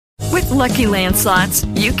Lucky Land Slots,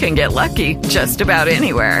 you can get lucky just about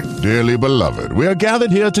anywhere. Dearly beloved, we are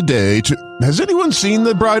gathered here today to... Has anyone seen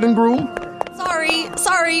the bride and groom?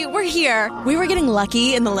 Sorry, we're here. We were getting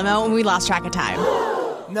lucky in the limo and we lost track of time.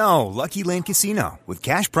 No, Lucky Land Casino, with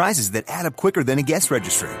cash prizes that add up quicker than a guest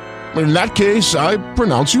registry. In that case, I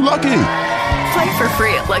pronounce you lucky. Play for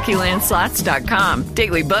free at LuckyLandSlots.com.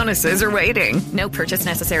 Daily bonuses are waiting. No purchase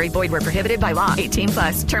necessary. Void where prohibited by law.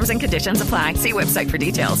 18+. Terms and conditions apply. See website for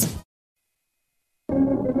details.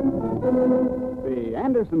 The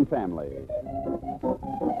Anderson Family.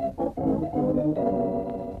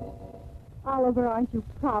 Oliver, aren't you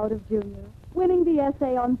proud of Junior? Winning the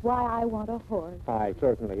essay on Why I Want a Horse. I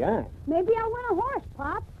certainly am. Maybe I'll win a horse,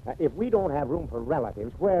 Pop. If we don't have room for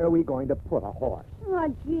relatives, where are we going to put a horse?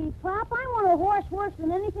 Oh, gee, Pop, I want a horse worse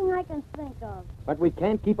than anything I can think of. But we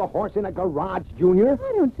can't keep a horse in a garage, Junior.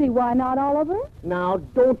 I don't see why not, Oliver. Now,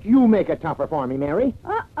 don't you make it tougher for me, Mary.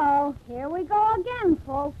 Uh-oh, here we go again,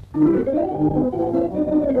 folks.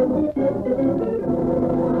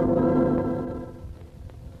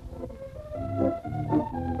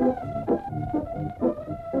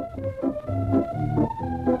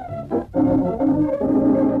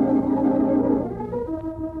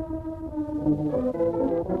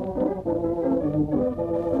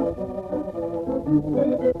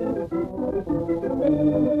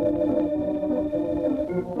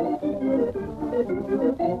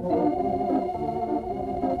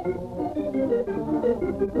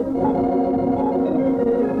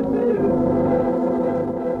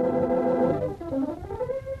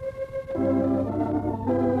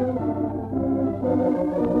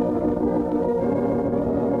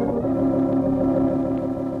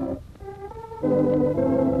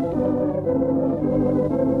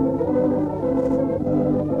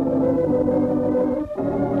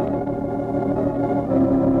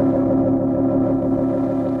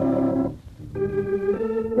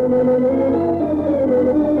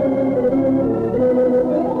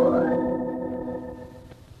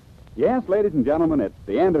 Yes, ladies and gentlemen, it's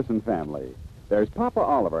the Anderson family. There's Papa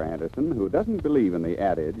Oliver Anderson, who doesn't believe in the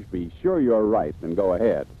adage, be sure you're right, then go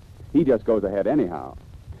ahead. He just goes ahead anyhow.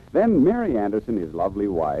 Then Mary Anderson, his lovely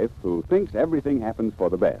wife, who thinks everything happens for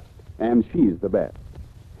the best, and she's the best.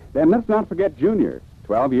 Then let's not forget Junior,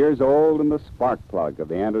 12 years old and the spark plug of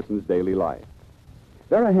the Andersons' daily life.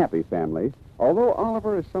 They're a happy family, although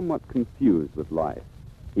Oliver is somewhat confused with life.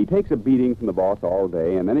 He takes a beating from the boss all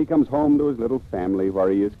day, and then he comes home to his little family where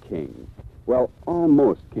he is king. Well,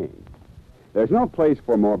 almost king. There's no place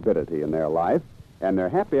for morbidity in their life, and their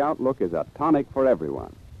happy outlook is a tonic for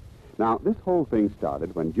everyone. Now, this whole thing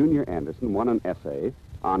started when Junior Anderson won an essay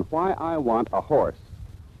on Why I Want a Horse.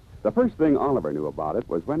 The first thing Oliver knew about it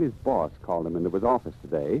was when his boss called him into his office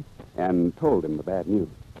today and told him the bad news.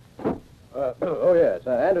 Yes,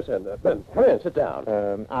 Anderson, come in, sit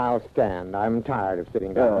down. I'll stand. I'm tired of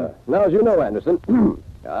sitting down. Now, as you know, Anderson,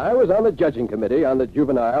 I was on the judging committee on the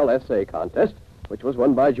juvenile essay contest, which was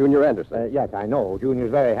won by Junior Anderson. Yes, I know.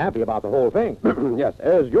 Junior's very happy about the whole thing. Yes,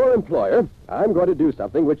 as your employer, I'm going to do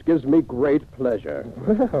something which gives me great pleasure.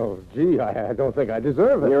 Well, gee, I don't think I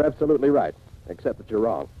deserve it. You're absolutely right, except that you're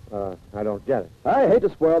wrong. I don't get it. I hate to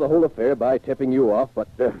spoil the whole affair by tipping you off, but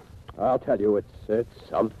I'll tell you, it's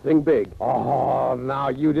something big. Oh, now,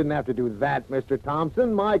 you didn't have to do that, Mr.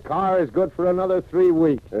 Thompson. My car is good for another 3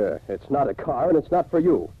 weeks. It's not a car, and it's not for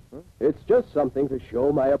you. It's just something to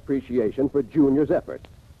show my appreciation for Junior's effort.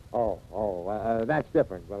 That's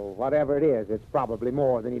different. Well, whatever it is, it's probably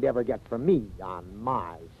more than he'd ever get from me on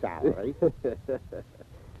my salary.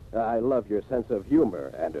 I love your sense of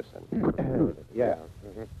humor, Anderson. Yeah.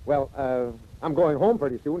 Mm-hmm. Well, I'm going home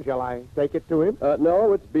pretty soon. Shall I take it to him?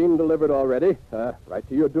 No, it's been delivered already. Right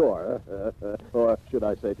to your door. Or should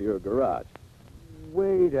I say to your garage.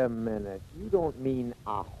 Wait a minute. You don't mean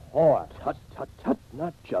a horse. Tut, tut, tut.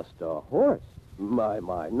 Not just a horse. My,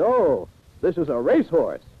 no. This is a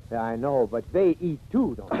racehorse. Yeah, I know, but they eat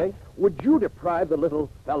too, don't they? Would you deprive the little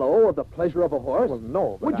fellow of the pleasure of a horse? Well,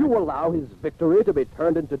 no. Would you allow his victory to be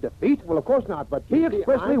turned into defeat? Well, of course not, but... He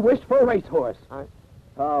expressly wished for a racehorse. I...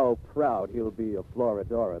 How proud he'll be of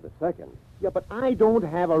Floridora II. Yeah, but I don't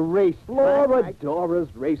have a race.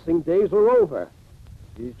 Floridora's racing days are over.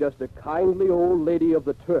 She's just a kindly old lady of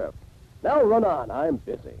the turf. Now run on. I'm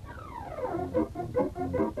busy.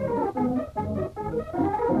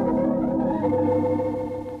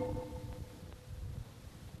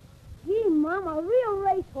 Gee, Mom, a real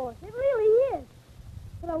racehorse. It really is.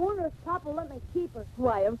 But I wonder if Papa will let me keep her.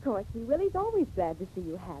 Why, of course he will. He's always glad to see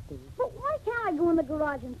you happy. But why can't I go in the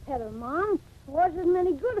garage and pet her, Mom? horse isn't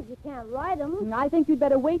any good if you can't ride him. I think you'd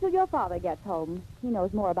better wait till your father gets home. He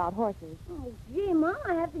knows more about horses. Oh, gee, Mom,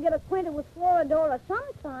 I have to get acquainted with Florodora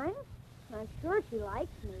sometime. I'm sure she likes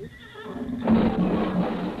me.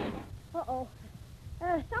 Uh-oh.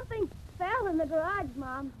 Something fell in the garage,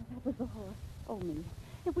 Mom. That was the horse. Oh, me.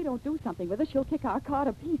 If we don't do something with her, she'll kick our car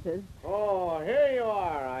to pieces. Oh, here you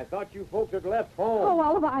are. I thought you folks had left home. Oh,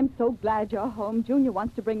 Oliver, I'm so glad you're home. Junior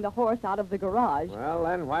wants to bring the horse out of the garage. Well,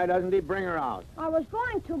 then why doesn't he bring her out? I was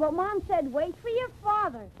going to, but Mom said wait for your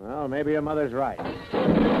father. Well, maybe your mother's right.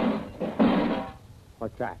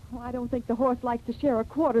 What's that? Oh, I don't think the horse likes to share her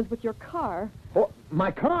quarters with your car. Oh,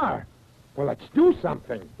 my car. Well, let's do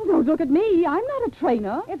something. Oh, don't look at me. I'm not a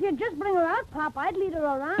trainer. If you'd just bring her out, Pop, I'd lead her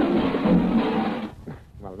around.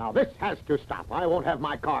 Well, now, this has to stop. I won't have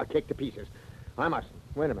my car kicked to pieces. I mustn't.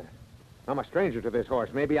 Wait a minute. I'm a stranger to this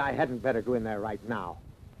horse. Maybe I hadn't better go in there right now.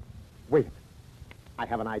 Wait a minute. I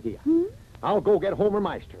have an idea. I'll go get Homer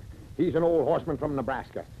Meister. He's an old horseman from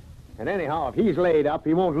Nebraska. And anyhow, if he's laid up,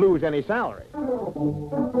 he won't lose any salary.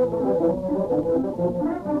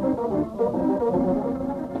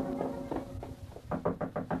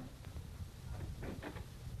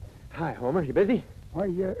 Hi, Homer. You busy? Why,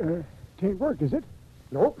 tain't work, is it?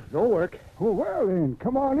 Nope, no work. Oh, well, then,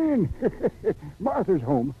 come on in. Martha's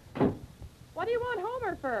home. What do you want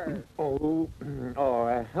Homer for?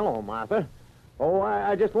 Hello, Martha. Oh,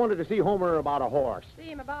 I just wanted to see Homer about a horse. See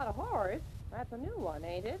him about a horse? That's a new one,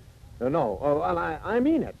 ain't it? No. Well, I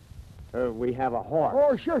mean it. We have a horse.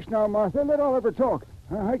 Oh, shush now, Martha. Let Oliver talk.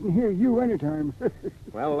 I can hear you anytime.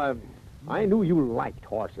 Well, I knew you liked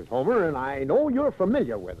horses, Homer, and I know you're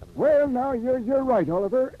familiar with them. Well, now, you're right,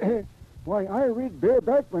 Oliver. Why, I rid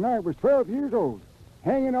bareback when I was 12 years old,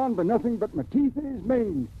 hanging on by nothing but my teeth and his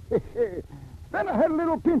mane. Then I had a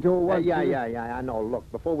little pinto once. Yeah, I know.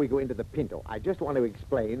 Look, before we go into the pinto, I just want to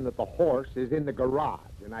explain that the horse is in the garage,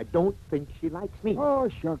 and I don't think she likes me. Oh,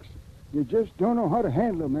 shucks. You just don't know how to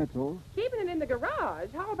handle them, that's all. Keeping it in the garage.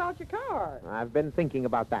 How about your car? I've been thinking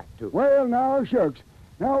about that, too. Well, now, shucks.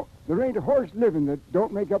 Now, there ain't a horse living that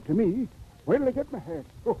don't make up to me. Wait till I get my hat.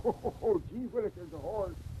 Oh, gee willikers, a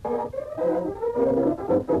horse.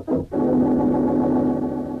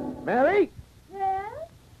 Mary? Yes?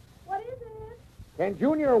 What is it? Can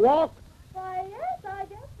Junior walk? Why, yes, I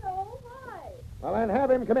guess so. Why? Well, then have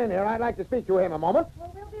him come in here. I'd like to speak to him a moment.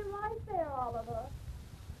 Well, we'll be right there, Oliver.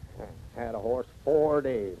 Had a horse 4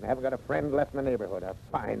 days and haven't got a friend left in the neighborhood. A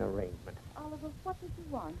fine arrangement. Oliver, what did you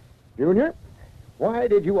want? Junior, why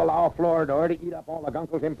did you allow Florodora to eat up all of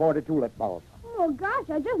Uncle's imported tulip bulbs? Oh, gosh,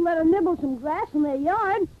 I just let her nibble some grass in their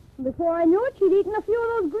yard. And before I knew it, she'd eaten a few of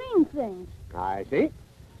those green things. I see.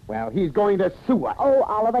 Well, he's going to sue us. Oh,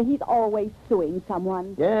 Oliver, he's always suing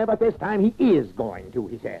someone. Yeah, but this time he is going to,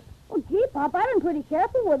 he said. Oh, gee, Pop, I've been pretty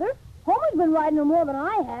careful with her. Homer's been riding her more than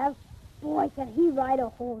I have. Boy, can he ride a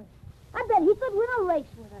horse. I bet he could win a race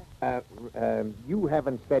with her. You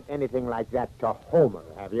haven't said anything like that to Homer,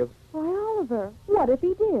 have you? Why, Oliver, what if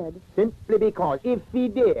he did? Simply because if he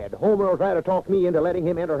did, Homer will try to talk me into letting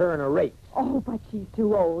him enter her in a race. Oh, but she's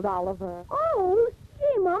too old, Oliver. Oh,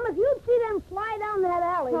 gee, Mom, if you'd see them fly down that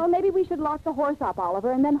alley. Well, maybe we should lock the horse up,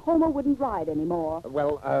 Oliver, and then Homer wouldn't ride anymore.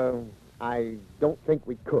 Well, I don't think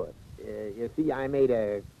we could. You see, I made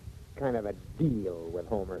a kind of a deal with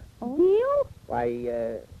Homer. Oh. Deal?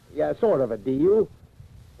 Why, yeah, sort of a deal.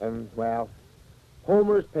 Well,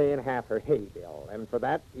 Homer's paying half her hay bill, and for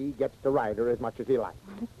that, he gets to ride her as much as he likes.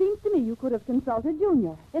 It seems to me you could have consulted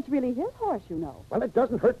Junior. It's really his horse, you know. Well, it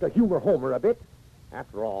doesn't hurt to humor Homer a bit.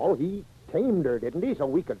 After all, he tamed her, didn't he, so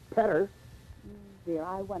we could pet her. Dear,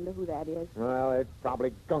 I wonder who that is. Well, it's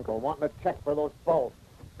probably Gunkel wanting a check for those bulbs.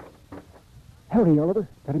 Howdy, Oliver.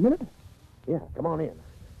 Got a minute? Yeah, come on in,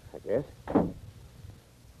 I guess.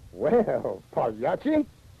 Well, Pagliacci?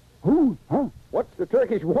 Who? Huh? What's the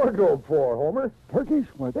Turkish wardrobe for, Homer? Turkish?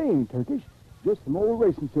 Why, they ain't Turkish. Just some old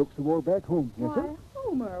racing silks I wore back home. Yes, sir? Why,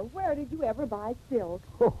 Homer, where did you ever buy silk?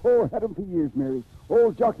 Oh, had 'em for years, Mary.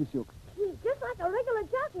 Old jockey silks. He's just like a regular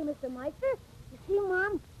jockey, Mr. Meister. You see,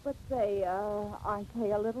 Mom? But say, aren't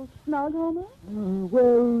they a little snug, Homer?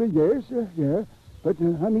 Well, yes, yeah. But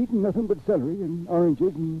I'm eating nothing but celery and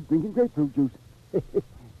oranges and drinking grapefruit juice.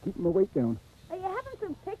 Keeping my weight down. Are you having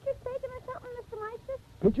some pictures taken or something, Mr. Meister?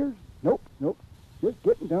 Pictures? Nope. Just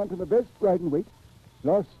getting down to my best riding weight.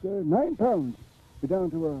 Lost 9 pounds. Be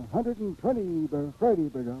down to 120 by Friday,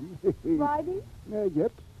 by gum. Friday?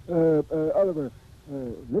 Yep. Oliver,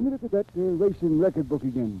 let me look at that racing record book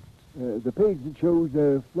again. The page that shows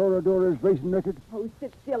Florodora's racing record. Oh,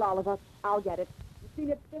 sit still, Oliver. I'll get it. You've seen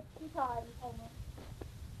it 50 times, Homer.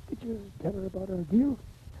 Did you tell her about our deal?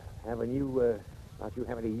 Haven't you, about you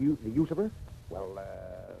having the use of her? Well,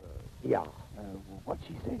 yeah. What'd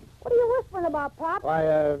she say? What are you whispering about, Pop?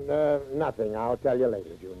 Why, nothing. I'll tell you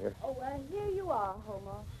later, Junior. Oh, here you are,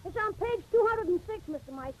 Homer. It's on page 206,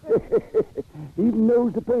 Mr. Meister. Even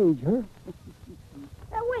knows the page, huh?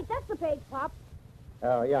 Wait, that's the page, Pop.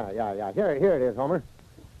 Oh, yeah. Here it is, Homer.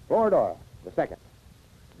 Floridora, the second.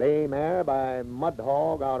 Bay mare by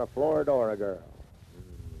Mudhog out of Floridora girl.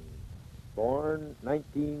 Born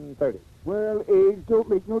 1930. Well, age don't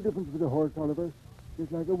make no difference with a horse, Oliver.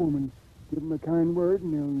 Just like a woman. Give them a kind word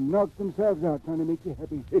and they'll knock themselves out trying to make you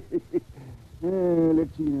happy.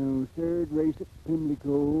 Let's see now. Third race at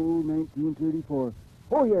Pimlico, 1934.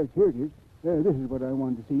 Oh, yes, here it is. This is what I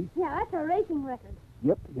wanted to see. Yeah, that's a racing record.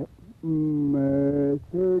 Yep.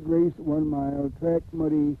 Third race, 1 mile, track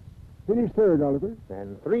muddy. Finished third, Oliver.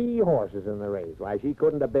 And 3 horses in the race. Why, she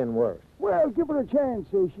couldn't have been worse. Well, give her a chance.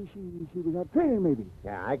 She was out training, maybe.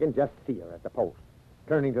 Yeah, I can just see her at the post,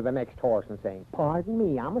 turning to the next horse and saying, "Pardon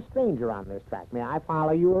me, I'm a stranger on this track. May I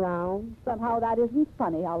follow you around?" Somehow that isn't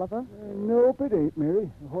funny, Oliver. Nope, it ain't, Mary.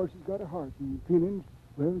 A horse has got a heart and feelings,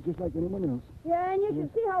 well, just like anyone else. Yeah, and you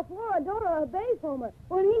should see how Floridora obeys Homer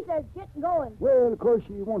when he says, "Get going." Well, of course,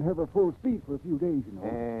 she won't have her full speed for a few days, you know.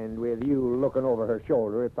 And with you looking over her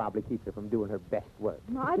shoulder, it probably keeps her from doing her best work.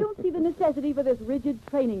 No, I don't see the necessity for this rigid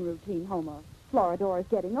training routine, Homer. Floridora's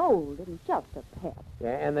getting old and just a pet.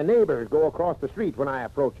 Yeah, and the neighbors go across the street when I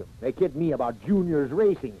approach them. They kid me about Junior's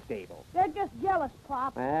racing stable. They're just jealous,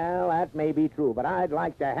 Pop. Well, that may be true, but I'd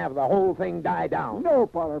like to have the whole thing die down.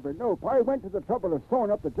 Nope, Oliver, nope. I went to the trouble of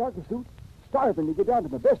sewing up the jockey suit, starving to get down to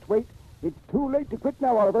my best weight. It's too late to quit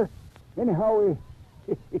now, Oliver. Anyhow,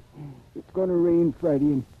 it's going to rain Friday,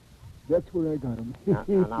 and that's where I got him.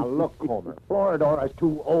 now, look, Homer. Floridora's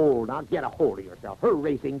too old. Now, get a hold of yourself. Her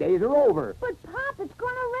racing days are over. But, Pop, it's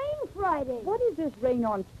going to rain Friday. What is this rain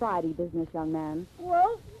on Friday business, young man?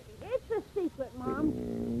 Well, it's a secret, Mom.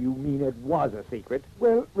 You mean it was a secret?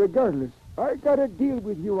 Well, regardless, I got a deal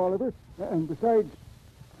with you, Oliver. And besides,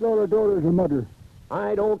 Floridora's a mother.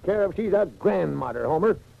 I don't care if she's a grandmother,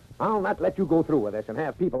 Homer. I'll not let you go through with this and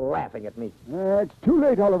have people laughing at me. It's too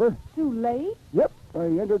late, Oliver. Too late? Yep, I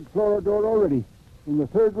entered Floridora already. In the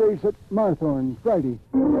third race at Marthorne, Friday.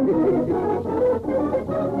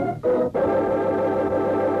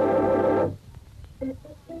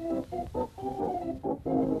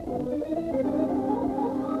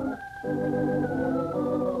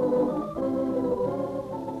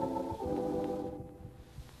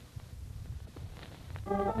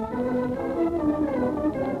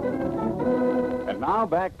 And now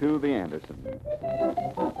back to the Andersons.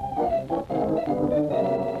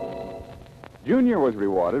 Junior was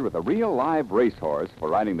rewarded with a real live racehorse for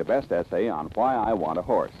writing the best essay on Why I Want a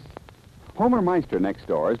Horse. Homer Meister next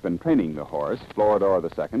door has been training the horse, Floridora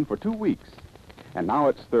II, for 2 weeks. And now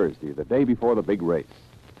it's Thursday, the day before the big race.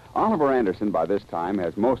 Oliver Anderson, by this time,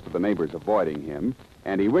 has most of the neighbors avoiding him,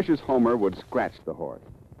 and he wishes Homer would scratch the horse.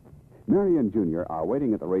 Mary and Junior are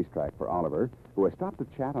waiting at the racetrack for Oliver, who has stopped to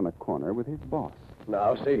chat on a corner with his boss.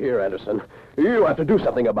 Now, see here, Anderson. You have to do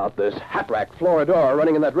something about this hat-rack Floridora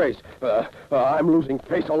running in that race. I'm losing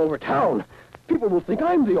face all over town. People will think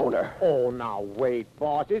I'm the owner. Oh, now, wait,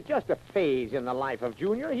 boss. It's just a phase in the life of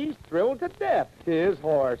Junior. He's thrilled to death. His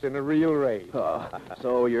horse in a real race.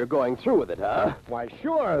 So you're going through with it, huh? Why,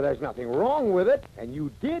 sure, there's nothing wrong with it. And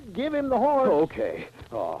you did give him the horse. Okay.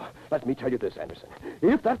 Let me tell you this, Anderson.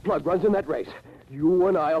 If that plug runs in that race, you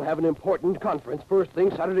and I'll have an important conference first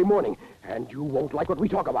thing Saturday morning, and you won't like what we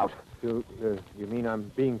talk about. You mean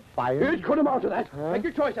I'm being fired? It could amount to that. Huh? Make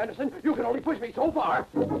your choice, Anderson. You can only push me so far.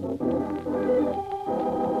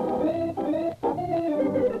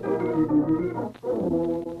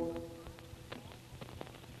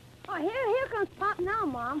 Oh, here comes Pop now,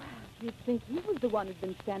 Mom. You'd think he was the one who'd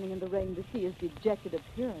been standing in the rain to see his dejected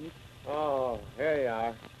appearance. Oh, here you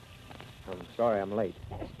are. I'm sorry I'm late.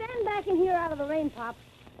 Stand back in here out of the rain, Pop.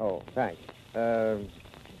 Oh, thanks.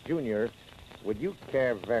 Junior, would you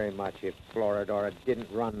care very much if Floridora didn't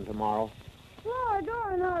run tomorrow?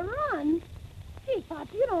 Floridora not run? Gee, Pop,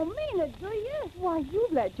 you don't mean it, do you? Why, you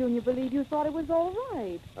let Junior believe you thought it was all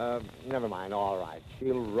right. Never mind, all right.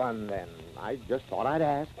 She'll run then. I just thought I'd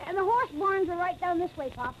ask. And the horse barns are right down this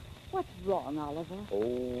way, Pop. What's wrong, Oliver?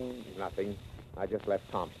 Oh, nothing. I just left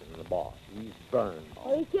Thompson, the boss. He's burned.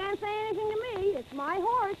 Well, he can't say anything to me. It's my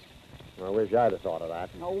horse. I wish I'd have thought of that.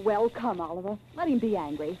 Oh, well, come, Oliver. Let him be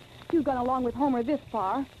angry. You've gone along with Homer this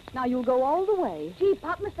far. Now you'll go all the way. Gee,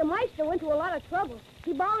 Pop, Mr. Meister went to a lot of trouble.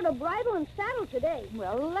 He borrowed a bridle and saddle today.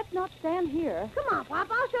 Well, let's not stand here. Come on, Pop.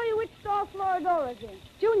 I'll show you which stall Floridora's in.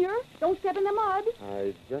 Junior, don't step in the mud.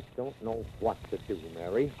 I just don't know what to do,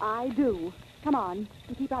 Mary. I do. Come on,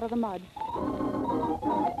 and keep out of the mud.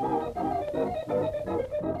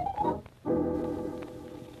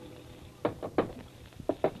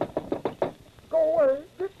 Go away.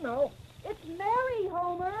 Sit now. It's Mary,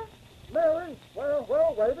 Homer. Mary,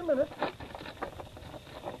 well, wait a minute.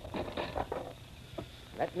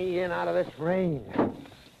 Let me in out of this rain.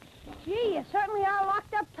 Gee, you certainly are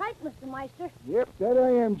locked up tight, Mr. Meister. Yep, that I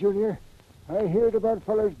am, Junior. I heard about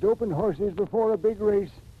fellers doping horses before a big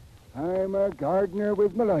race. I'm a gardener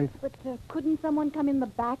with my life. But couldn't someone come in the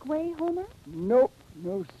back way, Homer? Nope,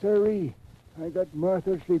 no siree. I got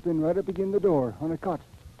Martha sleeping right up against the door on a cot.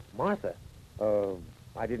 Martha?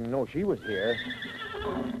 I didn't know she was here.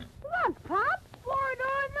 Look, Pop,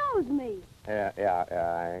 Floridor knows me. Yeah,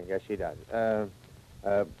 I guess she does.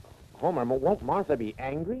 Homer, won't Martha be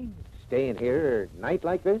angry staying here at night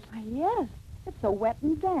like this? Yes. It's so wet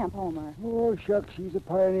and damp, Homer. Oh, shucks, she's a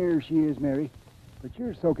pioneer, she is, Mary. But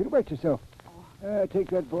you're soaking wet yourself.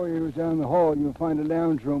 Take that boy who's down the hall, and you'll find a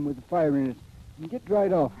lounge room with a fire in it. And get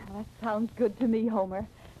dried off. Well, that sounds good to me, Homer.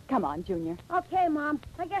 Come on, Junior. Okay, Mom.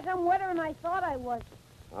 I guess I'm wetter than I thought I was.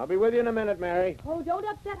 I'll be with you in a minute, Mary. Oh, don't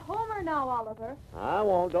upset Homer now, Oliver. I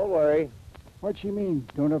won't, don't worry. What's she mean?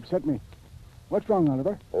 Don't upset me. What's wrong,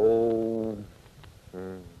 Oliver? Oh,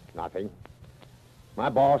 nothing. My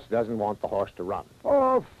boss doesn't want the horse to run.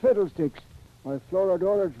 Oh, fiddlesticks. My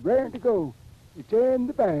Floridor's raring to go. It's in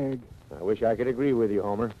the bag. I wish I could agree with you,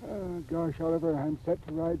 Homer. Oh, gosh, Oliver, I'm set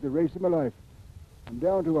to ride the race of my life. I'm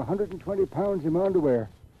down to 120 pounds in my underwear.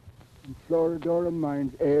 And Floridor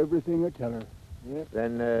minds everything I tell her. Yep.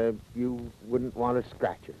 Then you wouldn't want to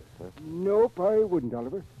scratch her, huh? Nope, I wouldn't,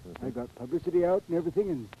 Oliver. I got publicity out and everything,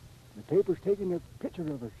 and the paper's taking a picture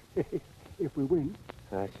of us. If we win.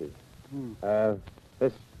 I see.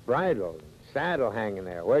 This bridle and saddle hanging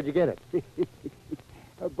there, where'd you get it?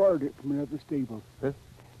 I borrowed it from another stable. Huh?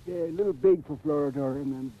 Yeah, a little big for Floridor,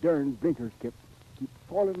 and them darn blinkers keep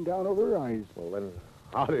falling down over her eyes. Well, then,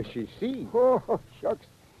 how does she see? Oh, shucks.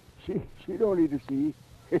 She don't need to see.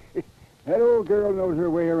 That old girl knows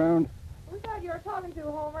her way around. Who's that you're talking to,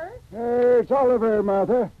 Homer? It's Oliver,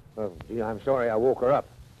 Martha. Oh, gee, I'm sorry I woke her up.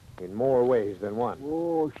 In more ways than one.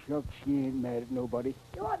 Oh, shucks, she ain't mad at nobody.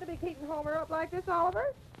 You oughtn't to be keeping Homer up like this,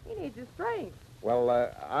 Oliver. He needs his strength. Well,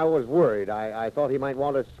 I was worried. I thought he might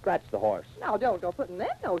want to scratch the horse. Now, don't go putting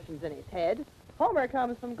them notions in his head. Homer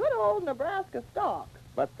comes from good old Nebraska stock.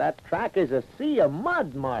 But that track is a sea of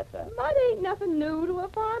mud, Martha. Mud ain't nothing new to a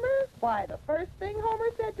farmer. Why, the first thing Homer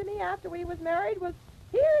said to me after we was married was,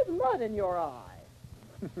 "Here's mud in your eye."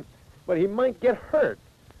 But he might get hurt.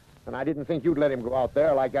 And I didn't think you'd let him go out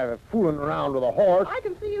there like fooling around with a horse. I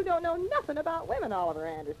can see you don't know nothing about women, Oliver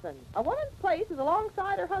Anderson. A woman's place is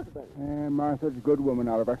alongside her husband. Martha's a good woman,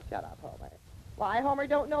 Oliver. Shut up, Homer. Why, Homer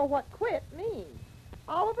don't know what quit means.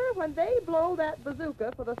 Oliver, when they blow that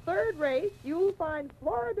bazooka for the third race, you'll find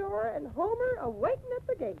Floridor and Homer awaiting at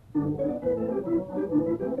the gate.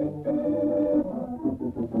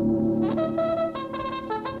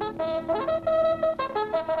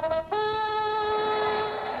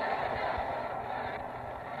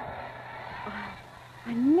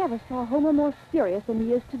 I never saw Homer more serious than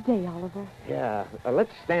he is today, Oliver. Yeah,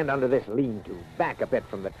 let's stand under this lean-to, back a bit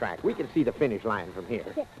from the track. We can see the finish line from here.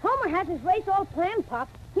 Homer has his race all planned, Pop.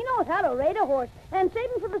 He knows how to rate a horse. And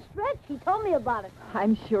saving for the stretch, he told me about it.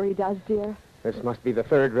 I'm sure he does, dear. This must be the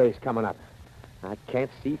third race coming up. I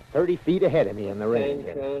can't see 30 feet ahead of me in the rain.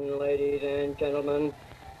 Attention, ladies and gentlemen.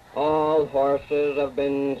 All horses have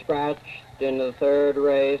been scratched in the third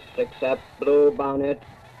race except Blue Bonnet,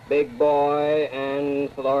 Big Boy, and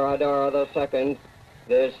Floridor the Second.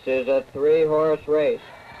 This is a three-horse race.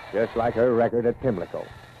 Just like her record at Pimlico.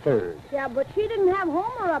 Third. Yeah, but she didn't have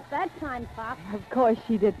Homer up that time, Pop. Of course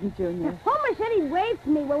she didn't, Junior. Homer said he waved to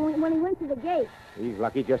me when he went to the gate. He's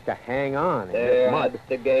lucky just to hang on in There this mud. at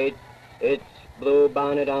the gate, it's Blue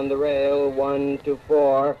Bonnet on the rail, 1 to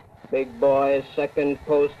 4. Big Boy, second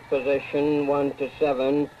post position, 1 to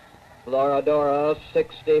 7. Floridora,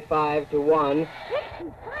 65 to 1.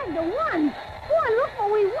 65 to 1? Boy, look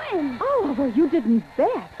what we win. Oliver, you didn't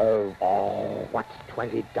bet. Oh, what's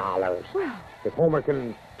 $20? Well, If Homer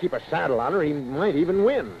can keep a saddle on her, he might even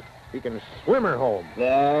win. He can swim her home.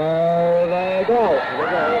 There they go. Come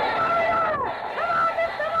on,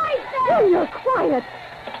 Mr. Meister! Junior, quiet.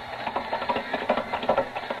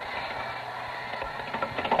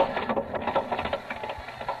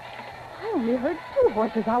 I only heard 2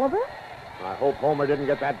 horses, Oliver. I hope Homer didn't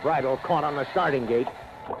get that bridle caught on the starting gate.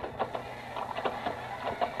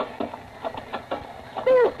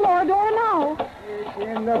 There's Floridor now. It's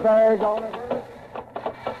in the bag, Oliver.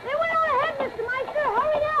 They went on ahead, Mr. Meister.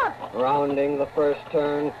 Hurry up. Rounding the first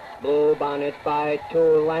turn, Bluebonnet by 2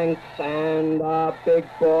 lengths, and Big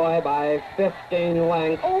Boy by 15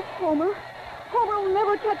 lengths. Oh, Homer. Homer will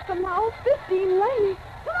never catch them now. 15 lengths.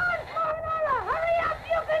 Come on, Florida! Hurry up!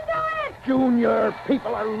 You can do it! Junior,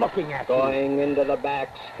 people are looking at you. Going into the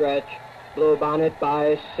back stretch, Bluebonnet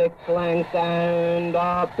by 6 lengths, and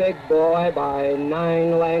Big Boy by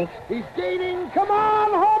 9 lengths. He's gaining. Come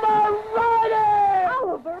on, Homer, ride it!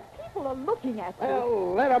 Oliver, people are looking at you.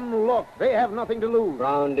 Well, let them look. They have nothing to lose.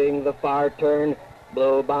 Rounding the far turn,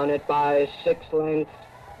 Bluebonnet by 6 lengths,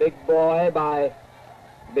 Big Boy by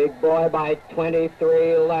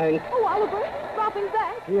 23 lengths. Oh, Oliver, he's dropping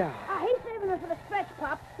back. Yeah. He's saving us for the stretch,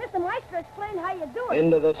 Pop. Mr. Meister explained how you do it.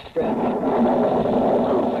 Into the stretch.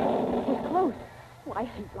 It's close. Oh, I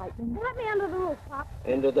hate lightning. Let me under the roof, Pop.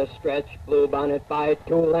 Into the stretch, Bluebonnet by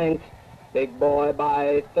 2 lengths, Big Boy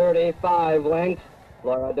by 35 lengths.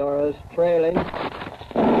 Floradora's trailing.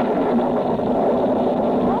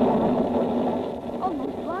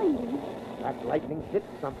 Almost blinding. That lightning hit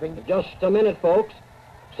something. Just a minute, folks.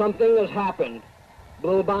 Something has happened.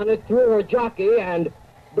 Bluebonnet threw her jockey, and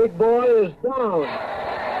Big Boy is down.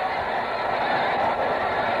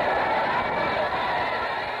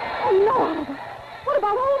 Oh, no, Oliver. What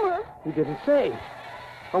about Homer? He didn't say.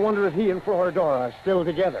 I wonder if he and Floridora are still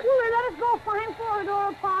together. Will they let us go find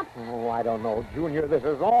Floridora, Pop? Oh, I don't know, Junior. This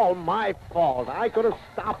is all my fault. I could have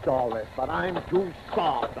stopped all this, but I'm too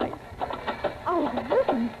soft. Oliver,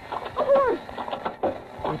 listen. A horse.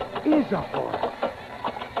 It is a horse.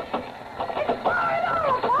 It's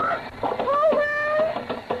Floridora, Pop! Homer!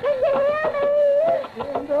 Can you hear me?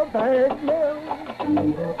 In the bag now.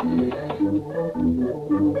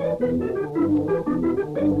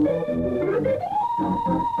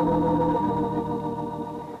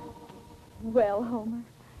 Well, Homer,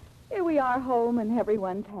 here we are home and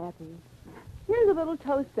everyone's happy. Here's a little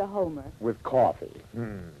toast to Homer. With coffee.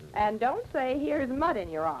 And don't say, here's mud in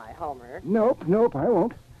your eye, Homer. Nope, I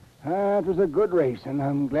won't. It was a good race, and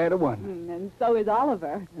I'm glad I won. And so is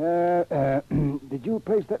Oliver. Did you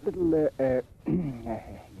place that little,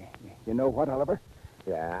 you know what, Oliver?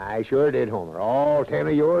 Yeah, I sure did, Homer. All 10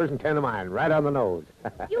 of yours and 10 of mine, right on the nose.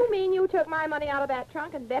 You mean you took my money out of that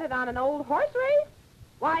trunk and bet it on an old horse race?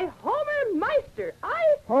 Why, Homer Meister,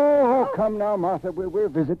 Oh, come now, Martha. We're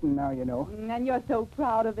visiting now, you know. And you're so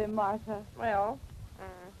proud of him, Martha. Well,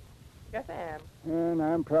 yes I am. And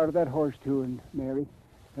I'm proud of that horse, too, and Mary.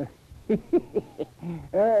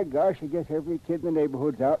 Gosh, I guess every kid in the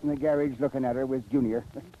neighborhood's out in the garage looking at her with Junior.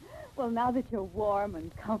 Well, now that you're warm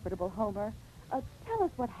and comfortable, Homer, tell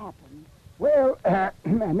us what happened. Well,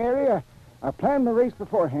 Mary, I planned the race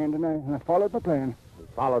beforehand, and I followed my plan. You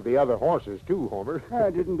followed the other horses, too, Homer. I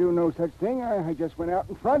didn't do no such thing. I just went out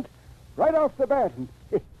in front, right off the bat, and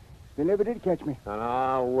they never did catch me.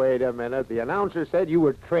 Now, wait a minute. The announcer said you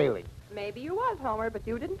were trailing. Maybe you was, Homer, but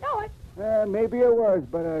you didn't know it. Maybe I was,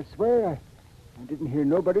 but I swear I didn't hear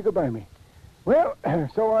nobody go by me. Well,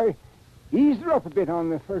 so I eased her up a bit on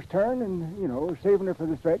the first turn and, saving her for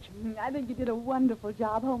the stretch. I think you did a wonderful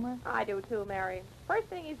job, Homer. I do, too, Mary. First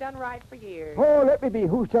thing he's done right for years. Oh, let me be.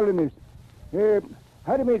 Who's telling this?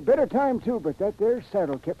 I'd have made better time, too, but that there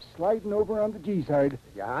saddle kept sliding over on the G side.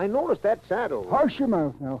 Yeah, I noticed that saddle. Hush your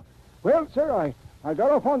mouth now. Well, sir, I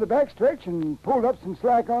got off on the back stretch and pulled up some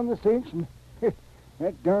slack on the cinch, and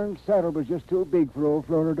that darn saddle was just too big for old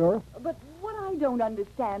Floridora. But what I don't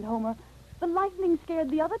understand, Homer, the lightning scared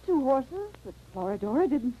the other 2 horses, but Floridora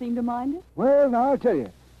didn't seem to mind it. Well, now, I'll tell you.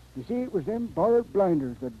 You see, it was them borrowed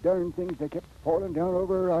blinders, the darn things that kept falling down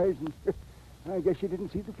over her eyes, and I guess she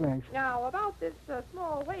didn't see the flash. Now, about this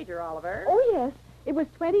small wager, Oliver. Oh, yes. It was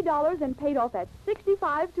 $20 and paid off at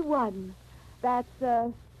 65 to 1. That's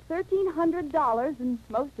 $1,300, and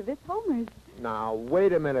most of it's Homer's. Now,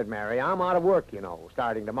 wait a minute, Mary. I'm out of work,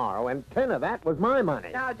 starting tomorrow, and 10 of that was my money.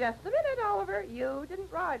 Now, just a minute, Oliver. You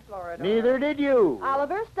didn't ride Florida. Neither did you.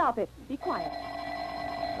 Oliver, stop it. Be quiet.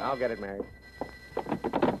 I'll get it, Mary.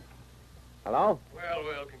 Hello?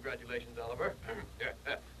 Well, congratulations, Oliver.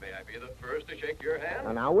 May I be the first to shake your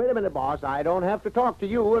hand? Now, wait a minute, boss. I don't have to talk to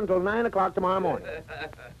you until 9 o'clock tomorrow morning.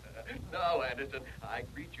 No, Anderson. I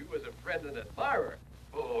greet you as a friend and admirer.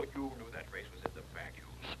 Oh, you knew that race was in the bag, you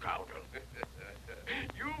scoundrel.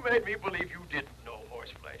 You made me believe you didn't know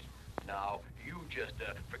horseflesh. Now, you just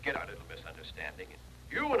forget our little misunderstanding.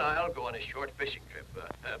 You and I'll go on a short fishing trip.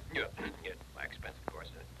 At my expense, of course.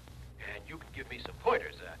 And you can give me some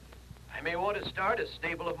pointers. I may want to start a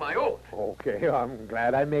stable of my own. Okay, I'm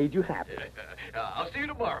glad I made you happy. I'll see you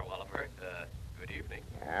tomorrow, Oliver. Good evening.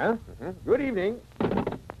 Yeah? Good evening.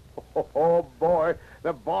 Oh, boy.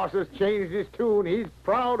 The boss has changed his tune. He's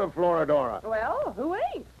proud of Floridora. Well, who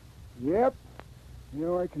ain't? Yep. You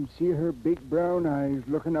know, I can see her big brown eyes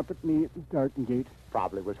looking up at me at the starting gate.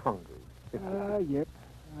 Probably was hungry. Yep.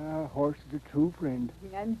 Horse is a true friend.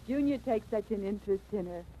 And Junior takes such an interest in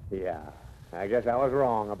her. Yeah. I guess I was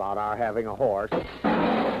wrong about our having a horse. Oh,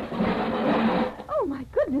 my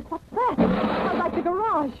goodness, what's that? Sounds like the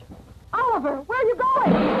garage. Oliver, where are you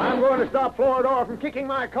going? I'm going to stop Floridor from kicking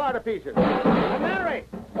my car to pieces. And Mary,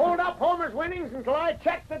 hold up Homer's winnings until I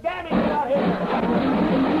check the damage out here.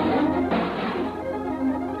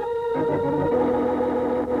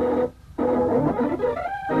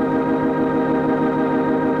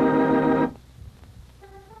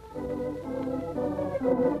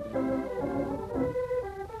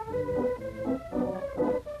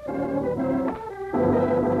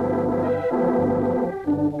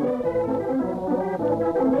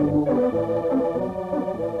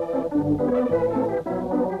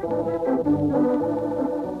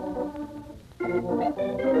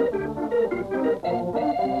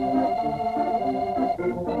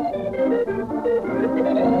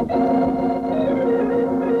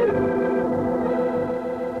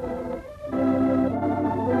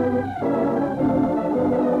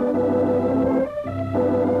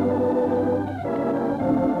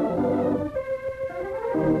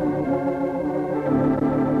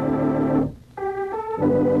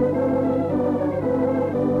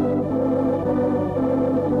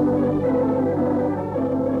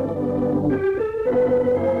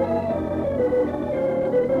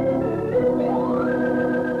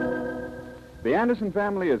 The Anderson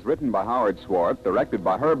Family is written by Howard Swart, directed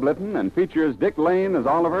by Herb Litton, and features Dick Lane as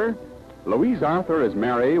Oliver, Louise Arthur as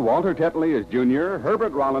Mary, Walter Tetley as Junior,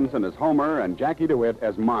 Herbert Rollinson as Homer, and Jackie DeWitt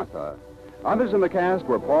as Martha. Others in the cast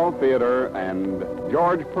were Paul Theodore and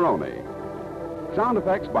George Peroni. Sound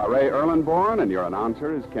effects by Ray Erlenborn, and your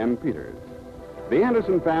announcer is Ken Peters. The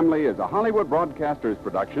Anderson Family is a Hollywood Broadcasters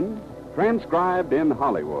production, transcribed in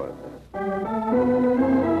Hollywood.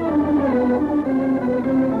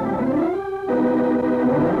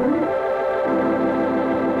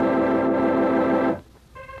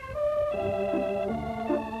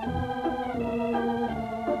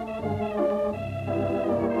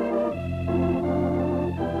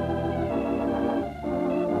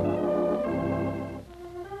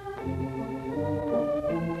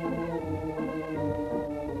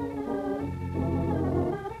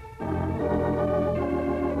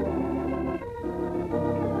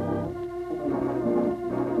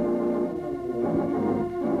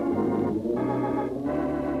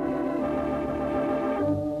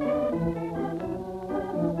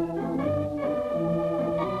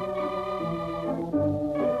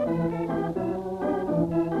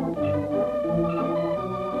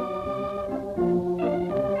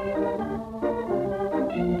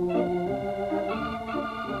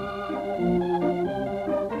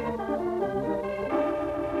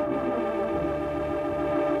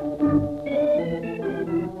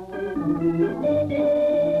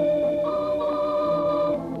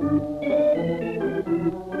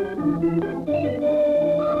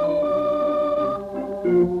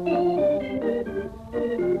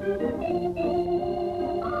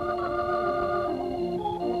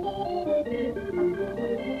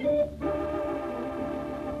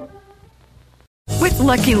 With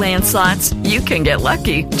Lucky Land Slots, you can get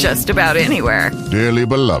lucky just about anywhere. Dearly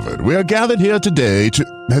beloved, we are gathered here today to...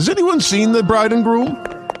 Has anyone seen the bride and groom?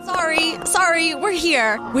 Sorry, we're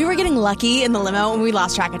here. We were getting lucky in the limo and we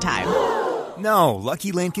lost track of time. No,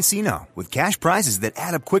 Lucky Land Casino, with cash prizes that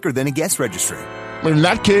add up quicker than a guest registry. In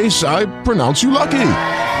that case, I pronounce you lucky.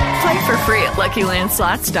 Play for free at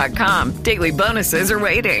LuckyLandSlots.com. Daily bonuses are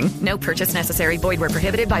waiting. No purchase necessary. Void where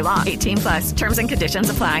prohibited by law. 18+. Terms and conditions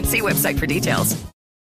apply. See website for details.